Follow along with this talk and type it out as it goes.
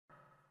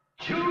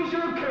Choose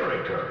your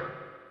character.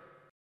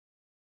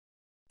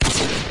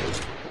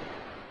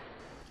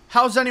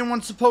 How's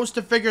anyone supposed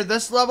to figure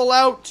this level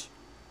out?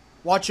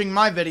 Watching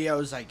my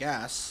videos, I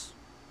guess.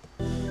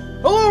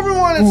 Hello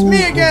everyone, it's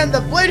me again,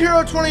 the Blade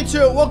Hero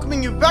 22,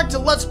 welcoming you back to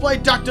Let's Play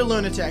Dr.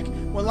 Lunatic.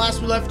 When last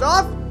we left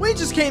off, we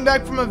just came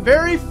back from a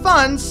very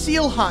fun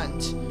seal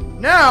hunt.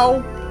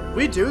 Now,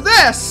 we do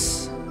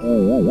this!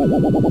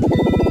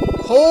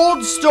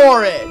 Cold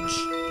storage.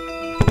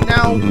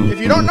 Now, if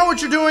you don't know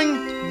what you're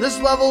doing, this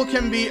level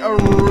can be a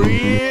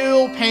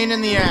real pain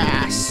in the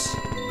ass.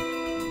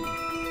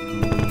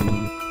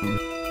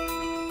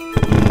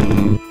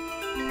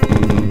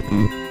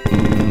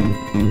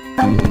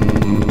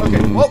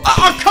 Okay, well,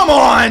 come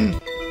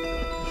on!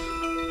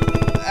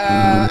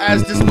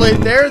 As displayed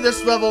there,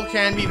 this level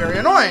can be very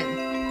annoying.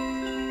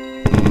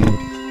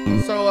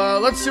 So,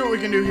 let's see what we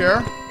can do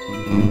here.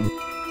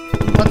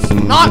 Let's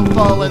not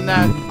fall in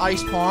that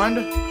ice pond.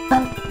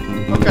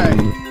 Okay.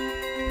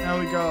 Now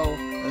we go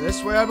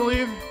this way, I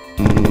believe.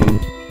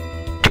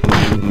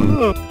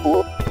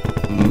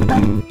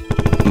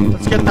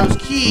 Let's get those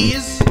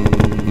keys.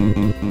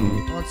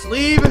 Let's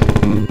leave.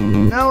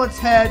 Now let's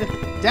head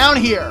down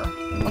here.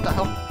 What the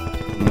hell?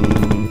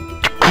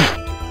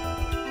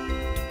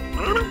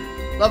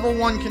 Level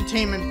 1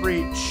 containment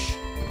breach.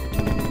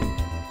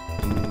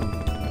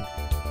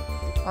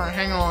 Alright,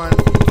 hang on.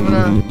 I'm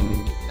gonna...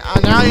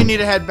 now you need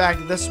to head back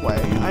this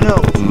way. I know,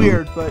 it's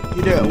weird, but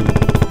you do.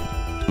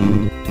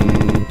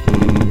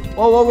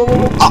 Whoa, whoa, whoa, whoa,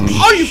 whoa.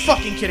 Oh, are you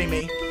fucking kidding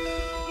me?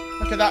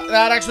 Okay,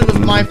 that actually was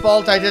my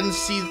fault. I didn't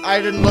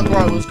look where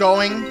I was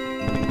going.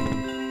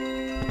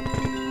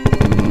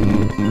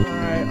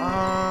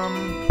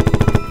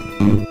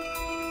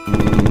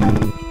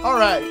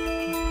 Alright.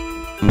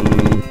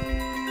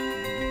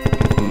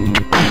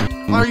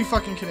 Are you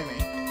fucking kidding me?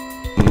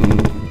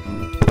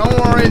 Don't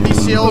worry, these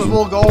seals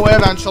will go away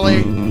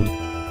eventually.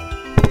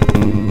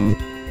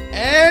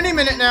 Any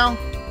minute now.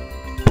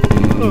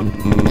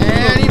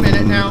 Any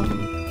minute now.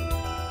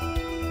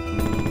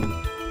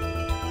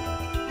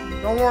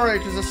 Don't worry,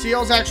 because the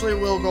seals actually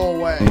will go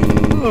away.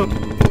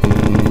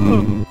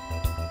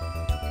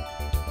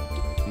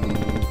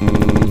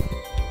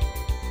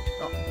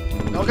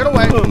 Don't get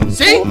away.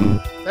 See?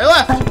 They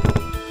left.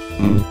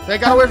 They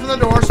got away from the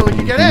door so we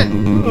could get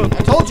in.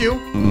 I told you.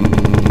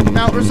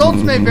 Now,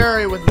 results may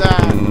vary with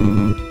that.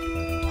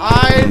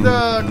 I,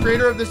 the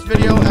creator of this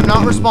video, am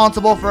not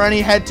responsible for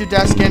any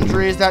head-to-desk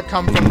injuries that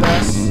come from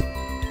this.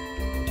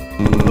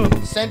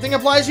 Same thing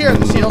applies here.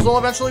 The seals will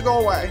eventually go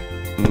away.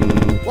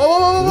 Whoa, whoa,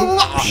 whoa, whoa, whoa,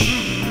 whoa.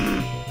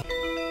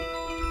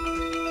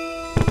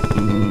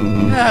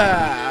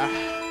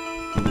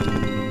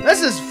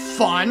 This is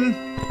fun.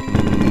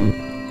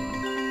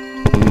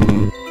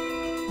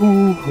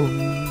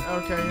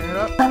 Okay, head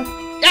up.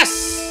 Yes!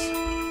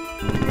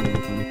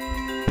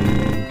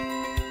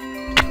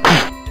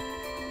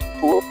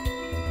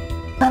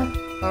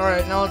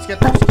 Alright, now let's get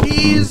those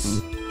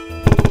keys.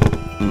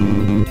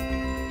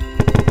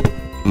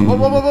 Whoa,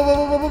 whoa, whoa, whoa,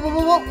 whoa, whoa, whoa,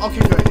 whoa, whoa.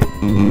 Okay, good.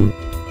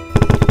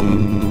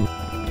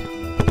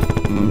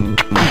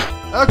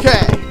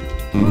 Okay.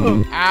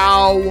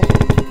 Ow.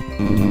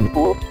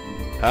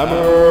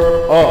 Hammer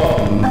up.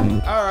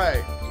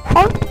 Alright.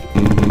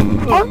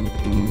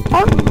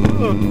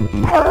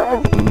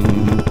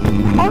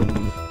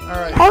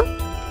 Alright.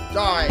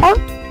 Die.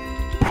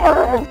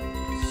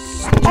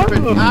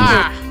 Stupid.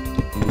 Ah!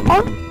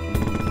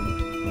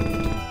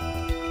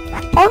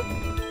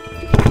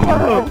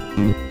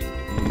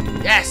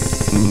 Yes!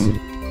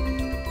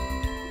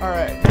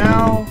 Alright,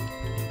 now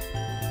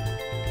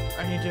I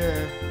need to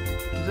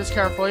do this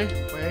carefully.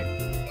 Wait.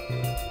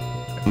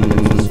 If it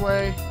gets this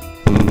way.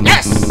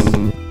 Yes!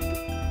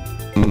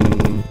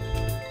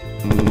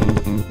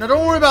 Now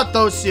don't worry about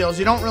those seals.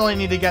 You don't really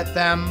need to get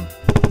them.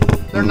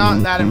 They're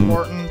not that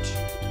important.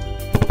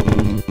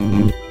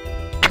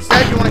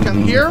 Instead, you want to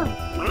come here,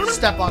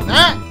 step on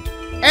that,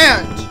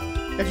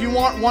 and if you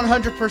want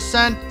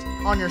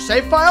 100% on your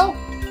save file,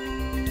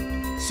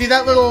 see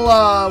that little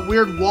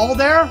weird wall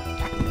there?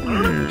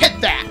 Hit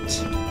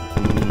that.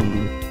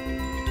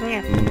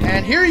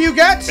 And here you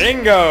get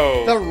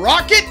bingo! The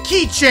rocket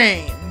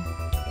keychain.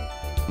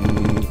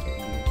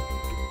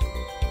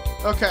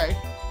 Okay.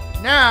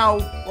 Now,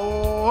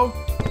 whoa,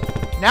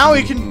 now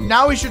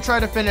we should try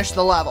to finish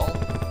the level.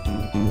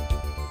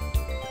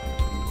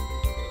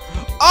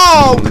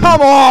 Oh,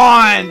 come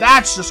on!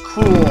 That's just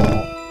cruel.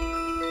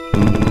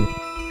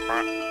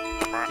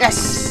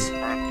 Yes!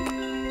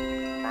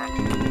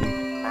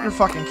 You're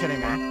fucking kidding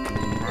me.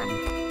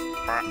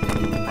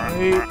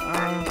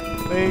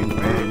 Wait.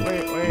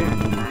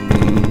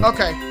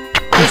 Okay,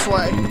 this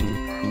way.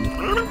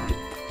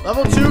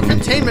 Level 2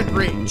 containment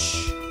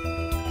breach.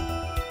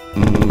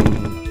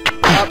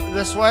 Up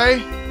this way.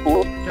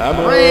 Get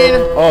the brain.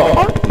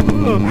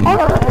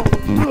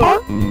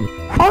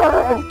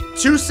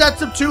 2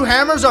 sets of 2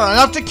 hammers are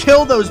enough to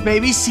kill those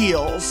baby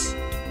seals.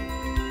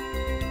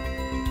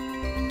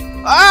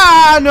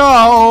 Ah,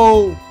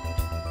 no!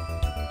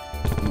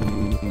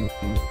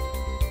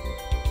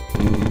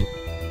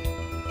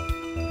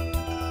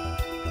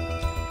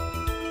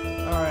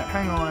 Alright,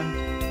 hang on.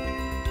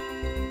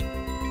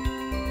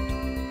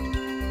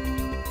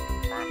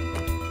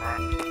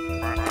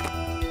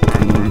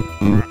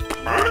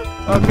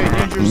 Okay,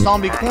 dangerous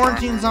zombie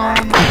quarantine zone.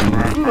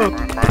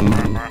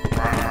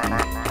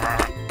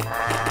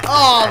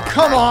 Oh,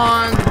 come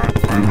on!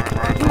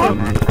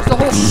 There's a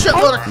whole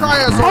shitload of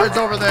cryozoids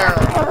over there.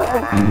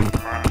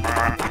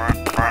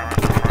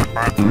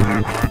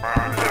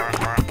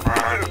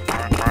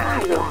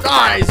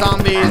 Die,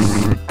 zombies!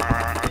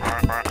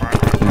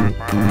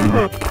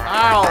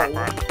 Ow!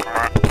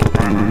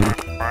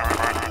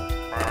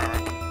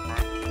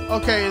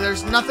 Okay,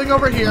 there's nothing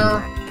over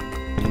here.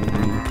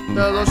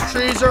 Those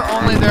trees are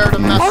only there to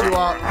mess you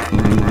up.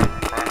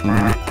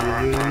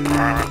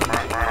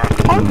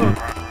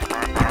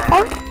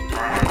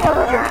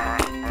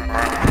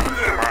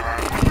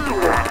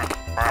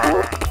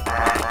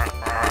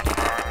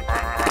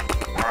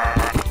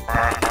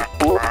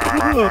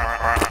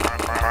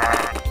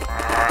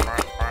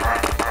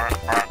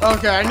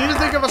 Okay, I need to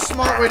think of a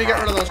smart way to get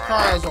rid of those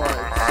cryozoids.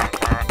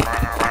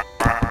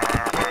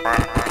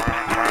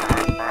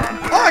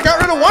 Oh, I got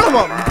rid of one of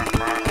them!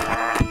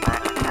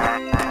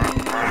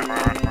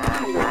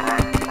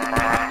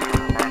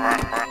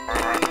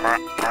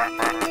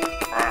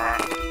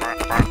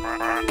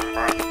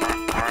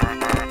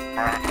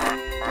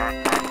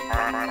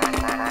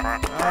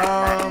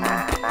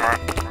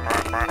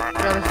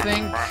 Gotta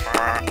think.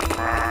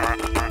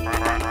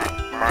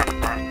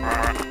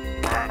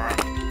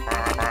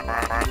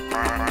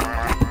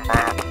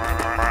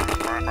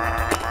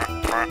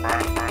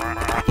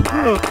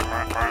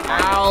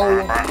 Ow.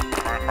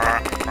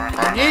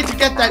 I need to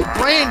get that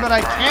brain, but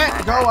I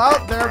can't go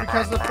out there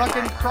because the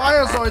fucking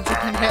cryozoids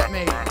can hit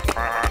me.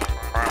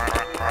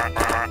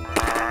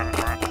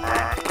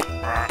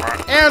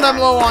 And I'm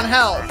low on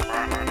health.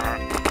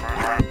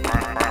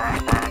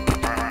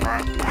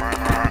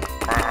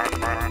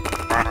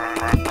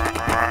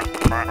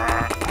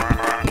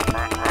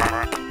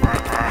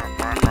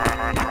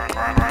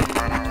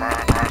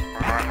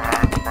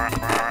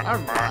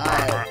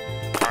 Alright.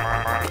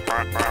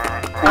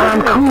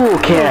 I'm cool,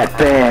 Cat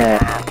Bear.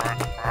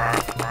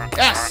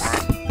 Yes!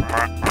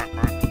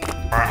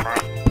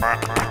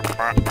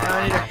 Now I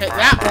need to hit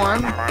that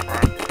one.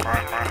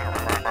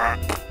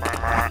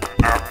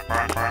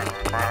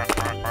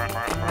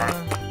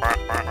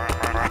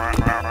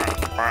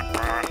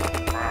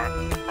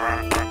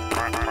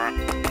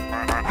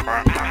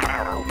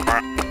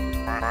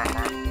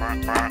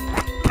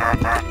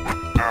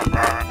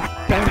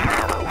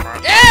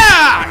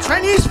 Yeah!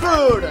 Chinese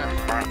food!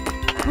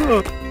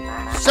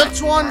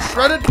 Sichuan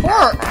shredded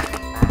pork.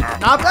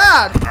 Not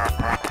bad.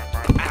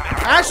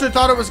 I actually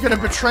thought it was going to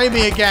betray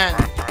me again.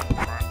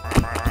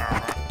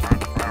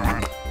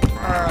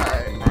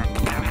 Alright.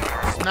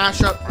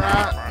 Smash up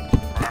that.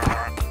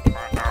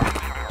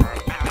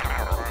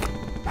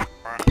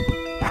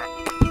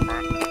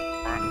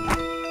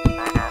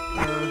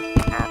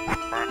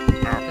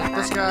 Hit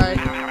this guy.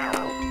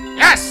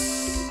 Yes!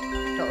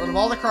 Got rid of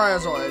all the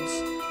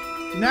cryozoids.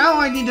 Now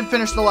I need to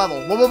finish the level.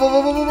 Whoa, whoa, whoa,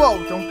 whoa, whoa, whoa,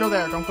 whoa. Don't go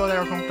there. Don't go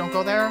there. Don't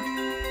go there.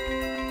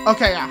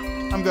 Okay, yeah.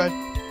 I'm good.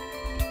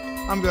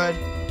 I'm good.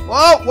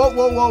 Whoa, whoa,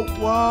 whoa, whoa,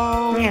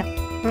 whoa.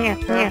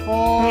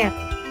 Careful.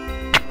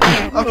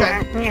 Okay.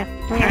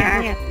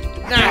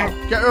 Now,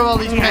 get rid of all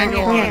these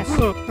pangolins.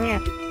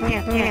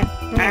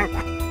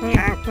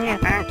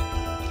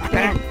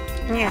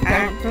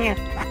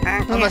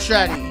 A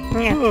machete.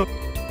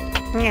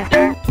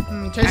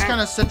 Tastes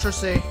kind of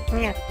citrusy.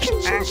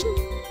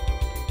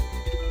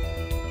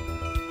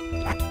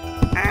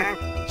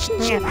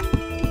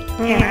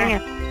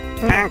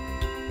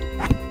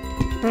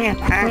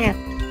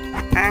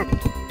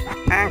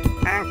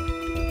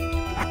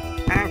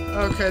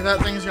 Okay, that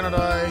thing's gonna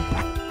die.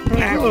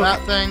 Kill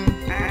that thing.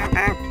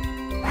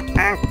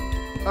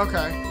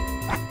 Okay.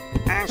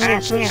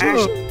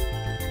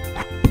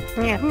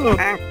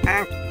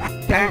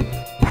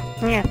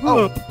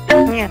 Oh.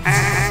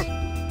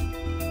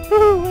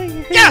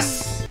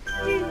 Yes!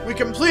 We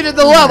completed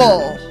the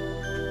level!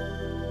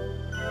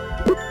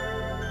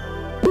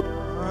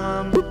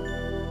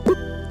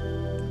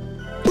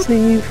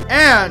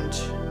 And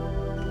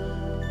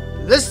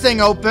this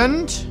thing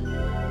opened.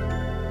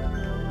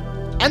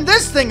 And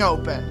this thing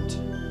opened.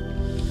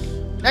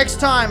 Next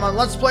time on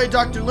Let's Play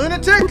Dr.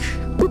 Lunatic,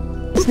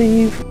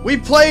 we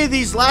play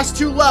these last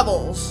two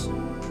levels.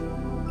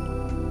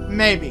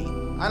 Maybe.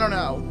 I don't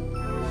know.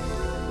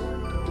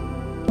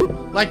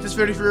 Like this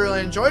video if you really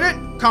enjoyed it.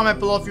 Comment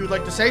below if you would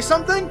like to say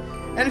something.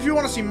 And if you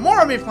want to see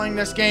more of me playing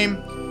this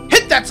game,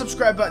 hit that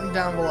subscribe button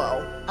down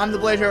below. I'm the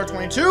Blade Hero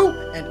 22,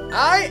 and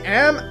I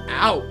am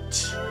out.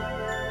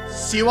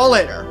 See you all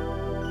later.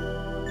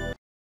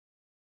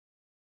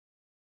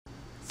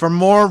 For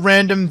more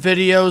random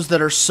videos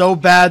that are so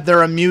bad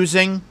they're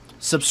amusing,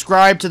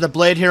 subscribe to the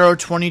Blade Hero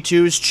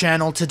 22's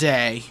channel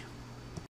today.